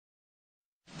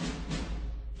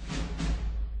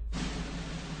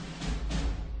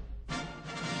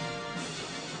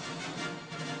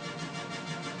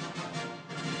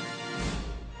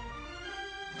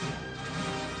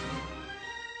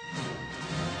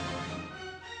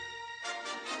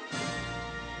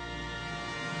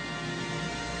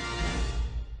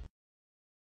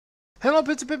Hello,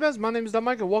 P.2 Pippas. My name is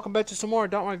DarkMike, and welcome back to some more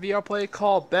DarkMike VR play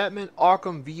called Batman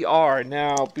Arkham VR.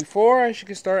 Now, before I should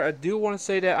get started, I do want to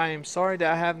say that I am sorry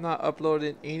that I have not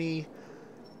uploaded any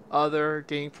other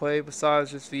gameplay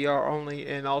besides just VR only,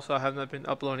 and also I have not been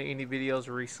uploading any videos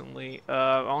recently.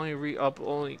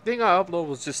 Only thing I uploaded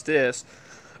was just this,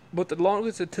 but the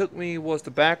longest it took me was the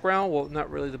background. Well,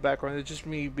 not really the background; it's just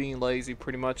me being lazy,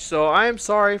 pretty much. So I am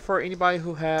sorry for anybody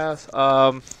who has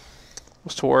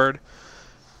what's the word?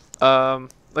 Like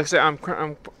I said, I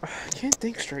can't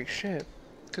think straight, shit.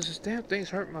 Because this damn thing's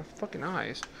hurting my fucking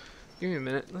eyes. Give me a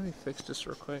minute, let me fix this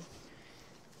real quick.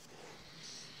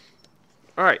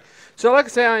 Alright, so like I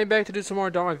said, I am back to do some more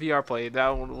DarkMike VR play. That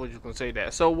one was just gonna say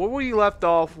that. So where we left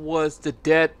off was the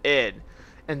dead end.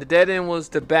 And the dead end was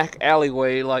the back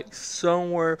alleyway, like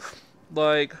somewhere,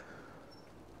 like, I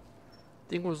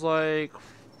think it was like,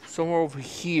 somewhere over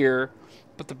here,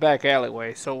 but the back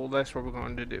alleyway. So that's what we're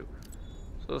going to do.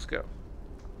 So let's go.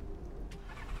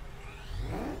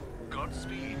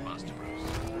 Godspeed, Master Bruce.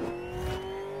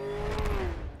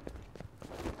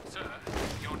 Sir,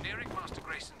 you're nearing Master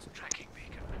Grayson's tracking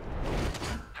beacon.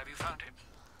 Have you found him?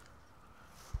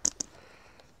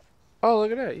 Oh,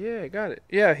 look at that. Yeah, got it.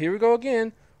 Yeah, here we go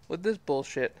again with this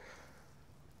bullshit.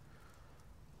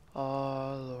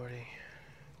 Oh, lordy.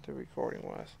 The recording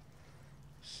was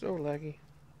so laggy.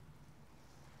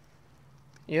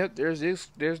 Yep,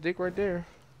 there's Dick right there.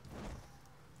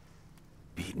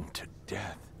 Beaten to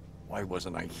death. Why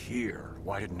wasn't I here?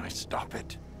 Why didn't I stop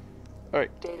it? Alright.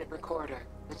 Data recorder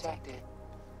detected.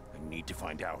 I need to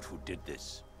find out who did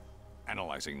this.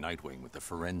 Analyzing Nightwing with the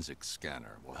forensic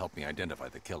scanner will help me identify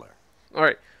the killer.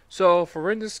 Alright, so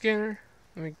forensic scanner.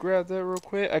 Let me grab that real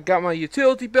quick. I got my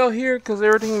utility belt here because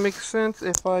everything makes sense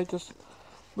if I just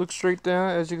look straight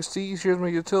down. As you can see, here's my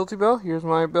utility belt. Here's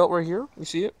my belt right here. You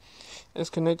see it? It's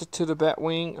connected to the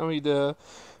Batwing. I mean, the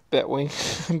Batwing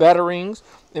batarangs,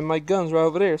 and my gun's right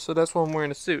over there. So that's why I'm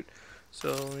wearing a suit.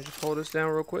 So let me just hold this down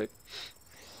real quick.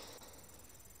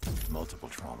 Multiple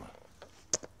trauma.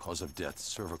 Cause of death,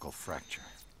 cervical fracture.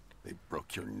 They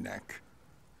broke your neck.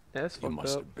 That's You fucked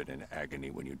must up. have been in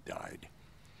agony when you died.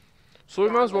 So we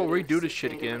might as well redo this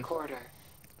shit Data again. recorder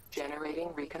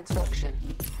generating reconstruction.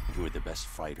 You were the best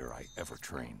fighter I ever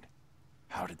trained.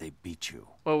 How did they beat you?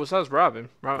 Well, besides Robin.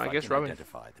 If I guess can Robin.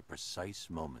 identify the precise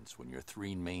moments when your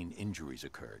three main injuries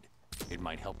occurred, it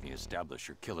might help me establish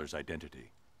your killer's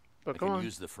identity. But I come can on.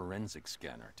 use the forensic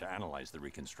scanner to analyze the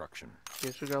reconstruction.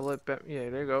 Guess we gotta let Bat. Yeah,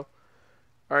 there you go.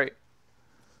 Alright.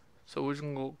 So we're just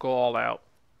gonna go all out.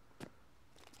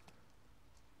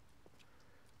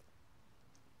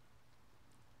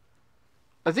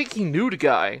 I think he knew the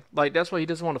guy. Like, that's why he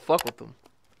doesn't want to fuck with him.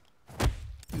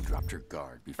 You dropped your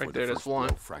guard before Right there, the that's first blow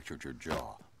one. fractured your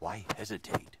jaw. Why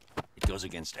hesitate? It goes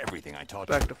against everything I taught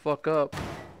Back you. the fuck up.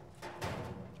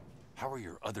 How are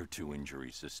your other two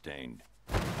injuries sustained?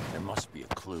 There must be a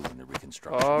clue in the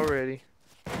reconstruction. Already.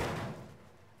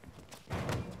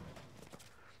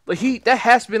 Like, that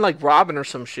has to be like Robin or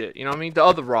some shit. You know what I mean? The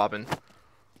other Robin.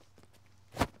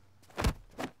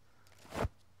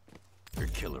 Your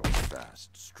killer was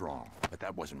fast, strong, but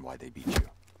that wasn't why they beat you.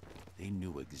 They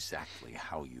knew exactly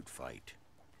how you'd fight.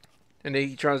 And then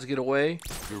he tries to get away.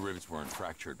 Your ribs weren't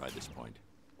fractured by this point.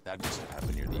 That must have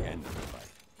happened near the end of the fight.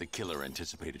 The killer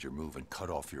anticipated your move and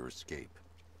cut off your escape.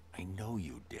 I know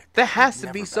you, Dick. That has You'd to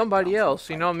never be back somebody down from a else.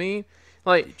 You know what I fight. mean?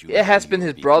 Like, Did you it has know been you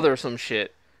his were brother or some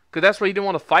shit. Because that's why he didn't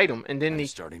want to fight him. And then I'm he...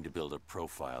 starting to build a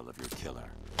profile of your killer.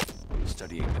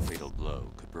 Studying the fatal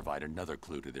blow could provide another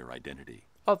clue to their identity.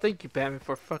 Oh, thank you, Batman,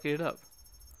 for fucking it up.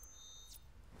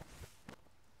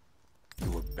 You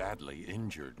were badly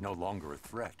injured, no longer a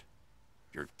threat.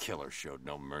 Your killer showed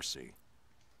no mercy.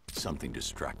 Something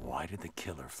distract. Why did the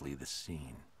killer flee the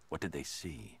scene? What did they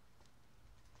see?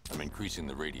 I'm increasing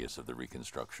the radius of the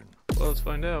reconstruction. Well, let's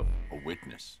find out. A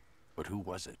witness. But who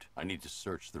was it? I need to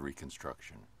search the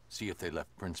reconstruction. See if they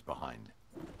left prints behind.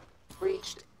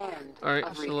 Reached end. Alright,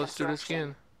 of so let's do this reconstruction.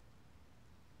 again.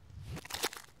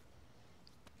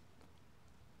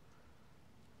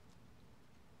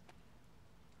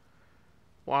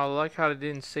 Wow, I like how they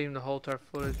didn't save the whole entire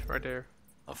footage right there.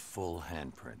 A full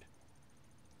handprint.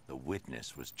 The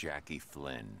witness was Jackie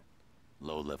Flynn,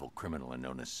 low-level criminal and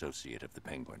known associate of the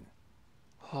Penguin.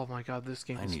 Oh my god, this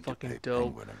game I is need to fucking pay dope.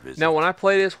 Penguin a visit. Now, when I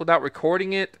play this without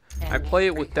recording it, I play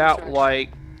it without, Reconstruction. like,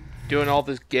 doing all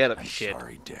this get-up I'm shit.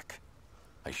 sorry, Dick.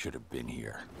 I should have been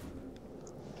here.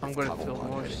 I'm gonna Cabo feel Blanc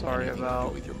more had sorry anything to do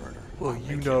about, with your murder. well, I'll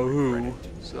you make know regret who,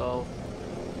 it. so...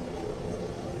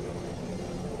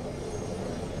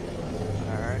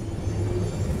 Alright.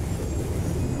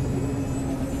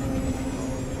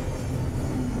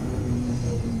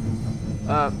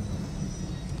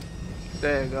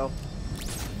 There you go.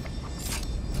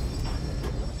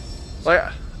 Like,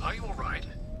 Are you all right?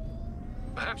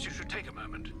 Perhaps you should take a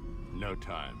moment. No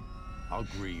time. I'll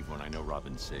grieve when I know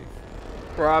Robin's safe.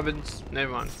 Robin's.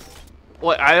 Never mind.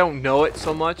 Well, I don't know it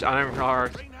so much. I never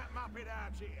heard. Bring that muppet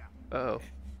out here. Oh.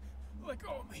 Let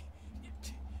go of me.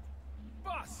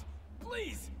 Boss,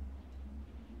 please.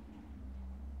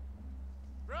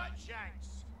 Right,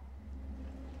 Shanks.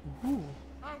 Ooh.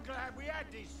 I'm glad we had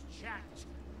this chat.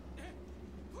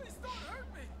 Please don't hurt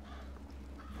me.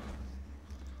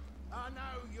 I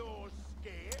know you're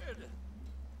scared,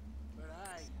 but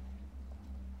hey,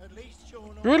 at least you're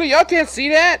not. Really? Y'all can't see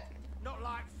that? Not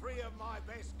like three of my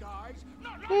best guys.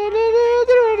 Not like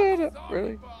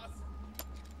Really? Boss.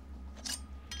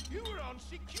 you were on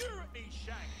security,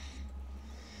 Shanks.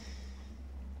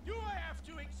 Do I have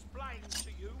to explain to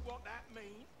you what that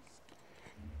means?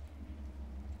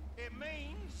 It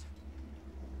means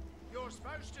you're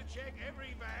supposed to check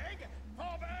every bag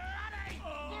for bloody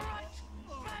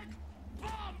big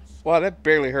bombs. Wow, that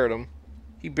barely hurt him.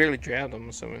 He barely drowned him, I'm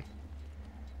assuming.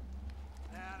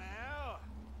 Now,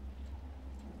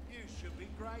 you should be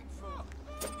grateful.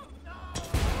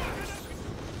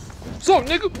 So,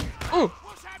 nigga.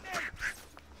 What's happening?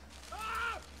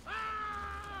 Oh!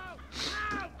 Oh!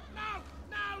 No!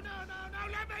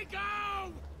 Let me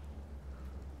go!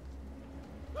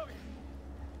 Look,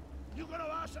 you gonna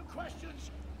ask some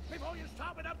questions before you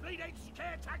start with the bleeding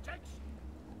scare tactics?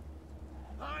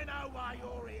 I know why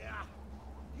you're here.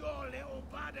 Your little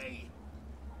buddy.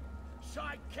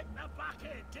 Side kicked the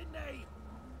bucket, didn't he?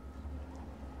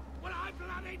 Well, I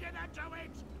bloody didn't do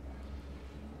it.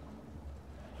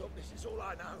 Look, this is all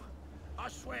I know. I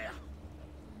swear.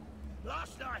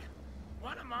 Last night,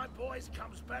 one of my boys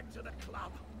comes back to the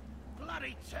club.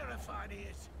 Bloody terrified he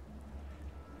is.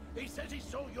 He says he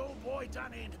saw your boy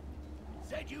done in.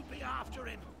 Said you'd be after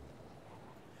him.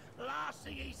 Last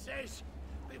thing he says,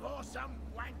 before some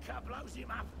wanker blows him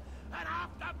up, and half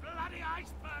the bloody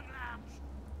iceberg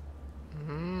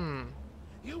lounge.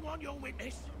 You want your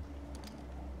witness?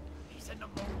 He's in the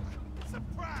morgue.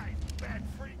 Surprise, bad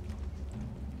freak.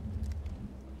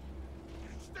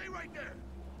 Stay right there.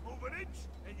 Move an inch,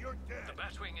 and you're dead. The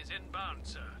Batwing is inbound,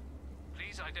 sir.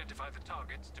 Please identify the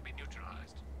targets to be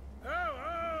neutralized.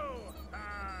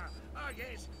 I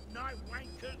guess Night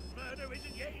Wanker's murder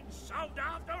isn't getting solved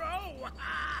after all.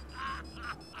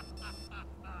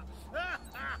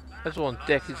 That's one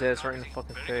deck his ass right in the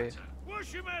fucking Very face. good, sir.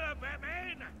 What's your matter,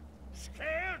 Batman?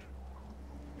 Scared?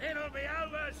 It'll be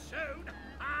over soon.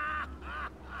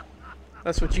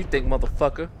 That's what you think,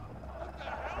 motherfucker.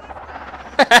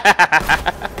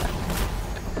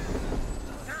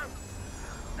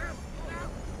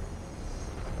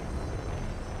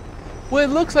 Well,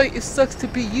 it looks like it sucks to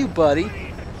be you, buddy.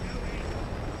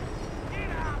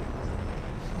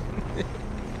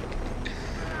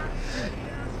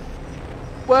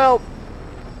 Well,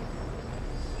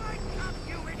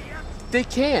 they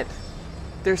can't.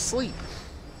 They're asleep.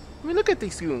 I mean, look at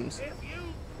these goons. If you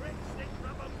pricks think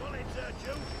rubber bullets hurt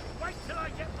you, wait till I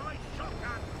get my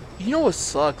shotgun. You know what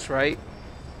sucks, right?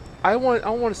 I want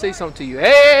to say something to you.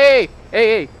 Hey!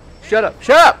 Shut up!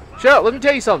 Let me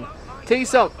tell you something.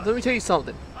 Let me tell you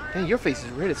something. Dang, your face is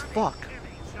red as fuck.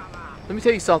 Let me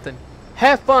tell you something.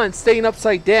 Have fun staying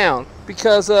upside down,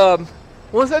 because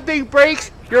once that thing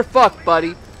breaks, you're fucked,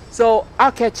 buddy. So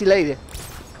I'll catch you later.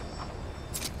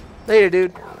 Later,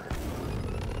 dude.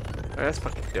 Oh, that's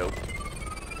fucking dope.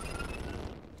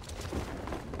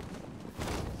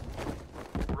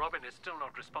 Robin is still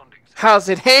not responding, sir. How's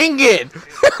it hanging? It appears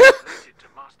related to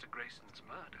Master Grayson's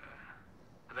murder.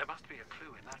 There must be a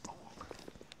clue in that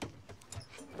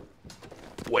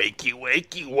morgue.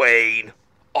 Wakey, Wayne.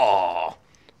 Aw,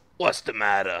 what's the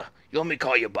matter? You want me to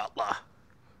call you butler?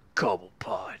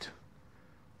 Cobblepot.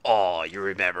 Aw, you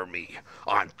remember me.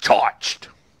 I'm touched.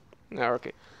 No,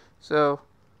 okay. So,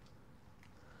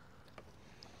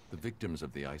 The victims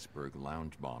of the iceberg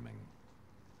lounge bombing.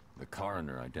 The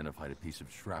coroner identified a piece of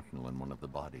shrapnel in one of the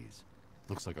bodies.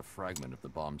 Looks like a fragment of the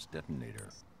bomb's detonator.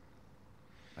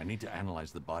 I need to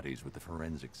analyze the bodies with the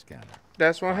forensic scanner.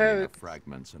 that's why I Find have enough it.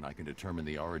 fragments and I can determine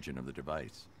the origin of the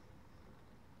device.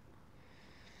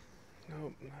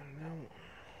 Nope, I don't know.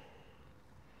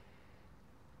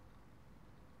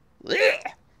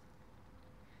 Blech.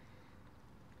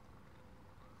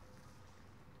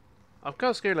 I'm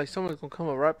kind of scared like someone's gonna come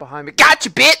up right behind me.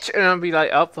 Gotcha, bitch! And I'll be like,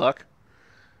 oh, fuck.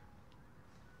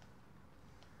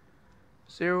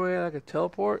 Is there a way I could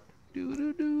teleport?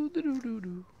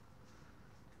 Do.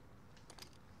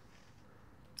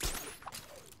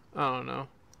 I don't know.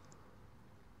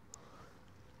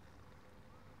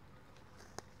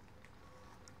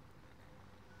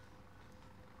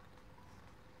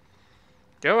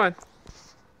 Go on.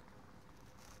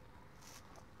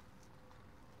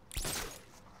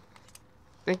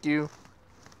 Thank you.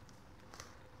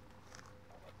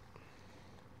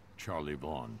 Charlie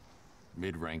Vaughn,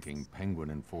 mid-ranking Penguin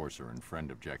enforcer and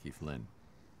friend of Jackie Flynn.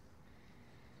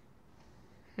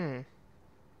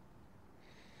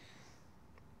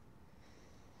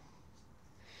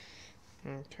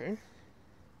 Okay.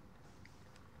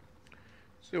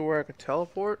 See where I can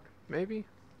teleport? Maybe?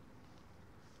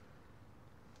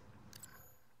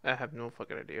 I have no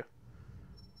fucking idea.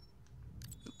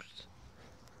 Oops.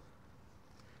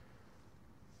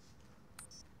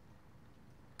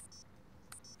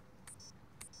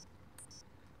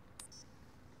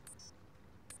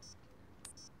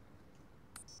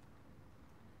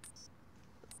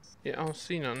 Yeah, I don't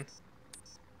see none.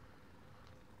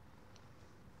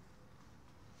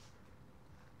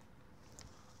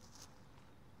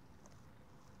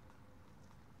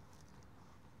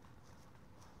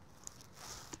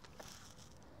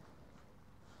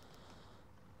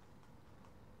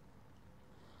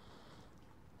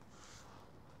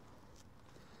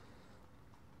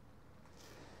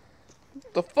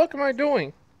 What the fuck am I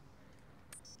doing?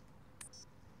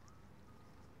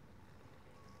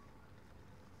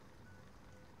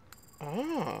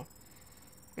 Ah.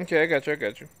 Okay, I got you, I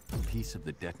got you. A piece of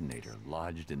the detonator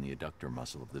lodged in the adductor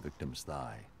muscle of the victim's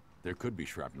thigh. There could be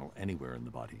shrapnel anywhere in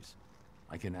the bodies.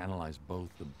 I can analyze both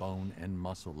the bone and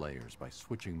muscle layers by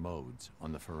switching modes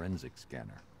on the forensic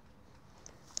scanner.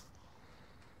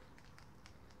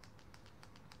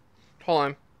 Hold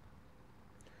on.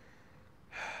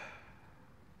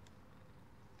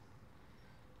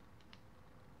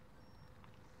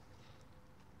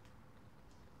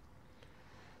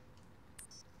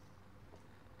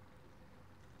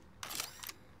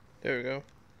 There we go.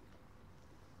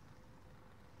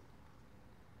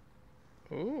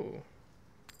 Ooh.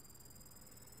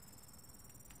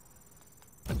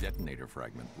 A detonator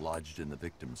fragment lodged in the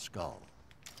victim's skull.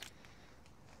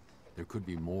 There could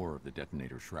be more of the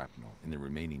detonator shrapnel in the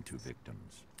remaining 2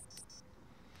 victims.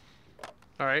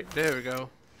 Alright, there we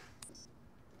go.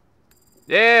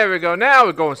 There we go. Now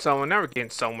we're going somewhere. Now we're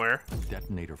getting somewhere.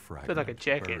 Detonator fragment Feel like a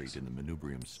jackass. buried in the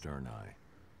manubrium sterni.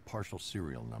 Partial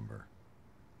serial number.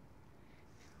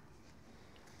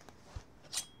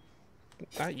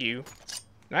 Not you.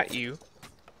 Not you.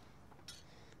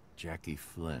 Jackie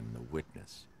Flynn, the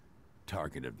witness.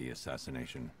 Target of the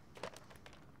assassination.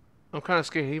 I'm kind of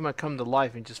scared he might come to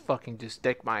life and just fucking just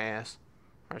deck my ass.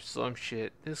 Or some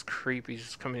shit. This creepy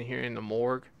just coming here in the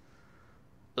morgue.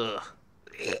 Ugh.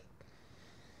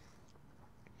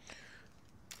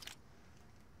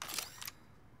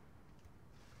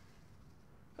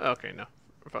 Okay, no.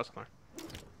 Professor Clark.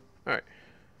 Alright.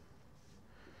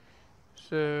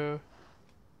 So...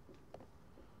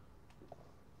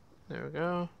 there we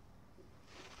go.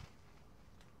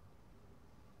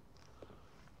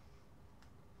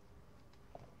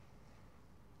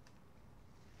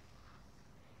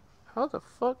 How the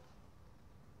fuck?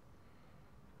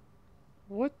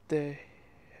 What the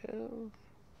hell?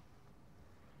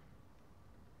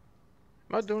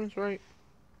 Am I doing this right?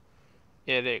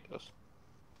 Yeah, there it goes.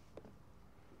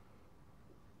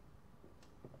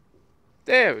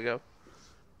 There we go.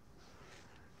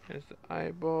 There's the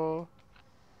eyeball.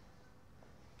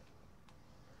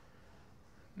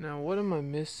 Now, what am I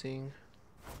missing?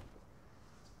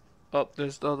 Oh,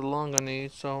 there's the other lung I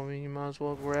need, so I mean, you might as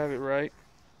well grab it, right?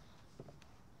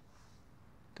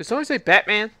 Did somebody say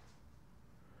Batman?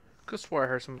 Could swear I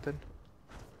heard something.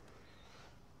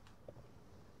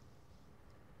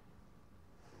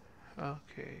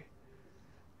 Okay.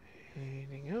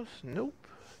 Anything else? Nope.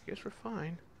 Guess we're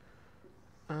fine.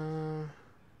 Let's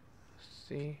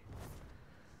see.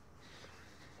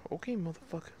 Okay,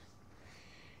 motherfucker.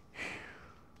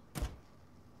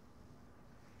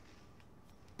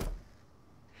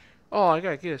 Oh, I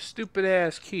gotta get a stupid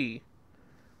ass key.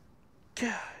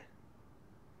 God.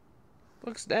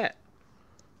 What's that?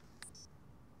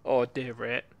 Oh, a dead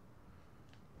rat.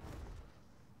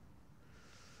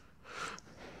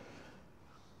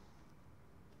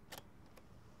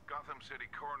 Gotham City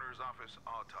Coroner's Office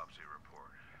autopsy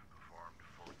report. Performed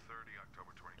 4:30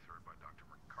 October 23rd by Dr.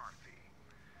 McCarthy.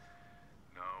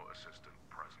 No assistant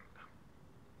present.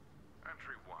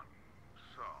 Entry 1.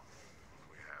 So, what do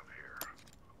we have here? A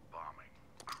bombing.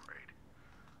 Great.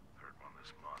 Third one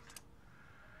this month.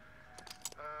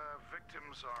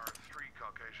 Victims are 3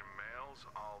 Caucasian males,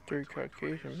 all 3 mentally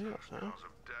Caucasian pleased. males, huh? Cause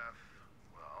of death,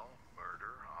 well,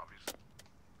 murder, obviously.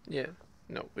 Yeah.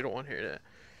 No, we don't want to hear that.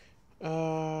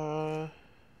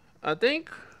 I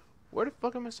think... where the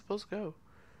fuck am I supposed to go?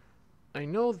 I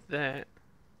know that...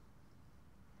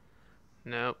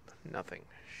 Nope, nothing.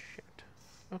 Shit.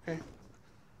 Okay.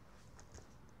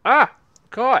 Ah!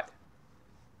 Caught!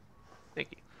 Thank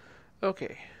you.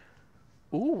 Okay.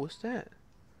 Ooh, what's that?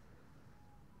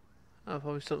 Oh,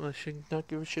 probably something I should not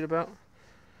give a shit about.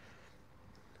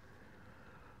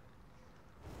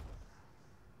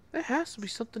 There has to be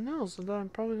something else that I'm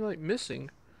probably like missing.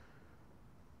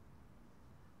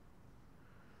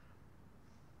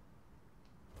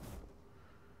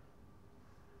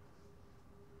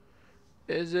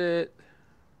 Is it?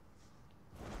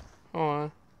 Hold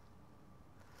on.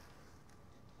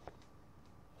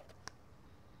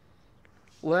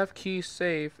 Left key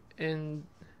safe and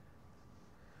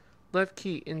left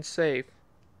key in safe.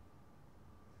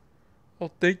 Oh,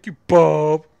 thank you,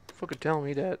 Bob. Fucking tell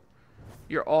me that.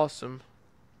 You're awesome.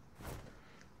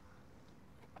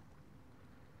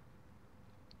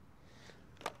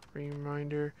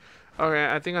 Reminder.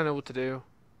 Okay, I think I know what to do.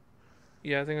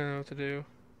 Yeah, I think I know what to do.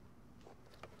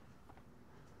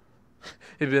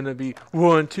 It's gonna be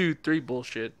 1, 2, 3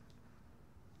 bullshit.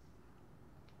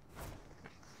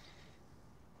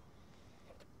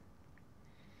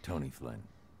 Tony Flynn,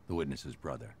 the witness's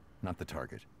brother. Not the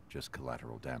target, just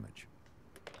collateral damage.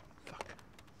 Fuck.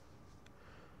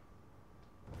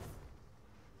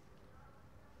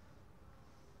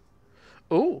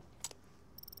 Oh.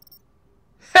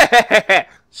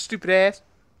 Stupid ass.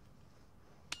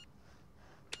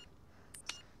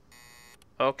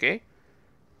 Okay.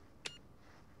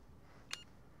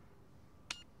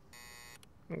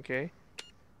 Okay.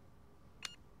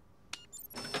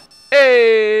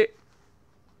 Hey!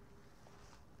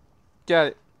 Got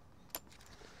it.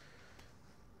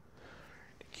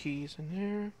 The keys in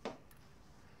there.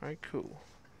 Alright, cool.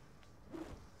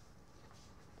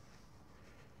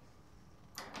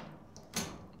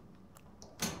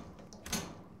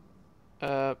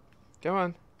 Come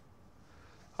on.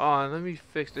 Hold on, let me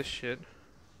fix this shit.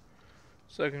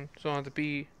 So I don't have to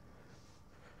be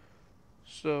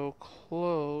so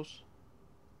close.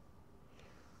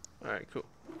 Alright, cool.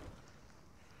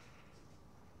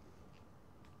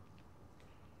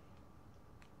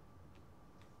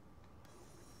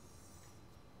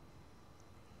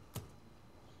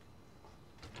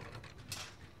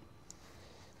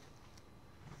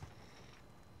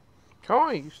 Come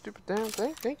on, you stupid damn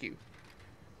thing. Thank you.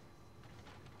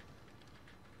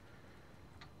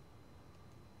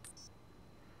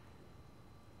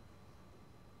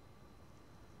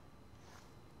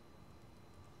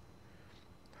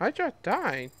 How'd you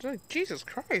die? Jesus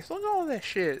Christ, look at all that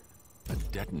shit. A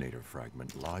detonator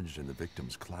fragment lodged in the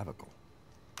victim's clavicle.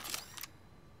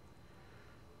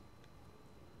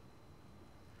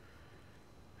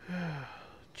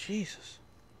 Jesus.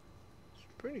 It's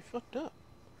pretty fucked up.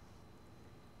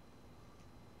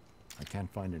 I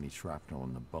can't find any shrapnel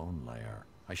in the bone layer.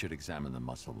 I should examine the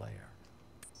muscle layer.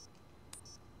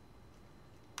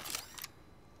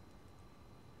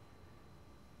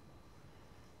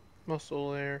 Muscle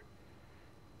layer.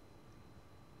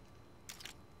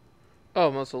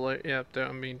 Oh, muscle layer. Yeah,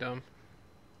 I'm being dumb.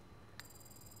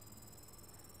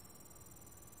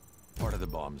 Part of the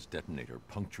bomb's detonator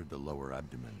punctured the lower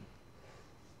abdomen.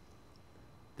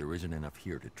 There isn't enough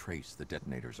here to trace the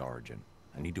detonator's origin.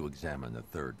 I need to examine the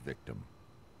third victim.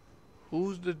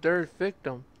 Who's the third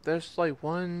victim? There's like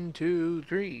 1, 2,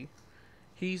 3.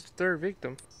 He's the third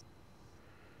victim.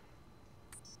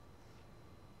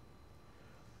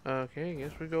 Okay,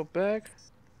 guess we go back.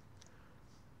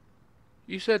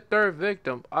 You said third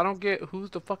victim. I don't get who's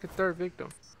the fucking third victim.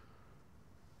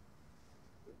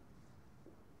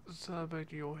 Slide back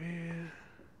to your head.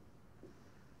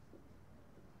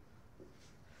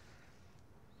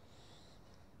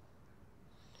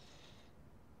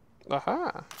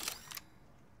 Aha.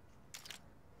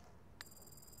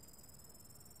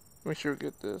 Make sure we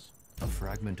get this. A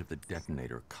fragment of the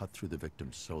detonator cut through the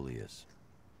victim's soleus.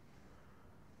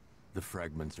 The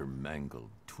fragments are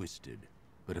mangled, twisted,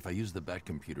 but if I use the Bat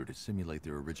computer to simulate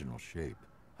their original shape,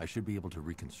 I should be able to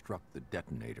reconstruct the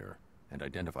detonator and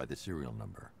identify the serial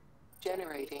number.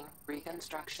 Generating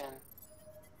reconstruction.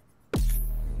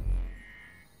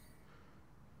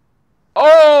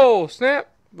 Oh, snap!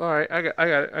 All right, I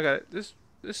got it. This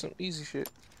is some easy shit.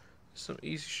 Some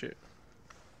easy shit.